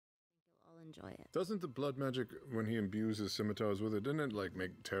enjoy it. Doesn't the blood magic, when he imbues his scimitars with it, didn't it like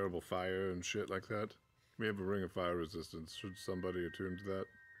make terrible fire and shit like that? We have a ring of fire resistance. Should somebody attune to that?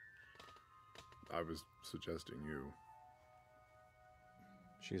 I was suggesting you.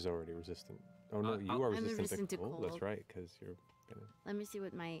 She's already resistant. Oh no, you are resistant to cold. That's right, because you're gonna... Let me see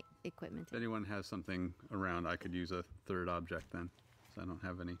what my equipment is. If anyone has something around, I could use a third object then. So I don't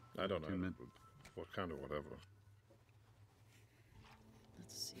have any. I don't know. What kind of whatever.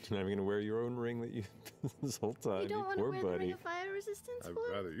 Let's see. You're not even gonna wear your own ring that you this whole time. You don't want to wear buddy. the ring of fire resistance? I'd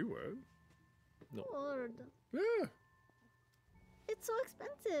rather you wear it. No. Lord. Yeah. It's so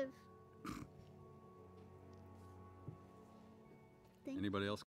expensive. Anybody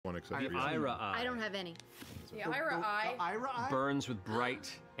else? One except The Ira Eye. I don't have any. The Ira Eye. Ira Eye burns with bright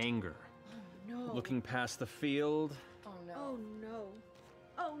anger. No. Looking past the field. Oh no. Oh no.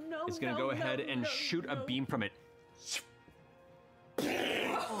 Oh no. It's gonna go ahead and shoot a beam from it.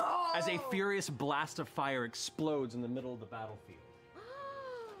 As a furious blast of fire explodes in the middle of the battlefield.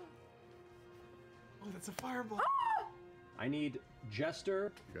 Oh, that's a fireball. I need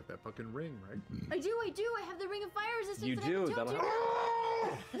Jester. You got that fucking ring, right? I do. I have the ring of fire resistance. You do. That'll help.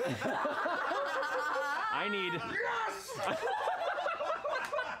 I need. Yes!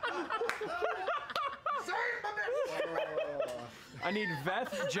 I need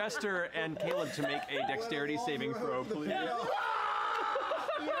Veth, Jester, and Caleb to make a dexterity saving throw, please. Yep.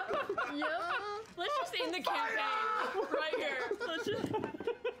 Let's just end the campaign right here. Let's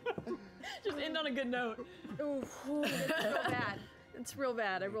just end on a good note. Ooh, it's real bad. It's real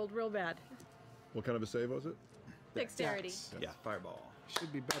bad. I rolled real bad. What kind of a save was it? Dexterity. Yeah, fireball.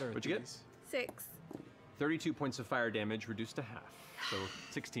 Should be better. What'd you get? 6. 32 points of fire damage reduced to half, so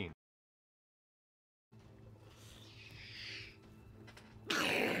 16.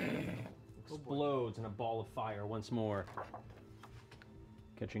 Explodes in a ball of fire once more,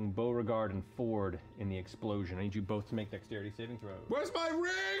 catching Beauregard and Fjord in the explosion. I need you both to make dexterity saving throws. Where's my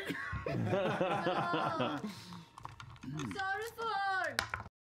ring? I'm sorry.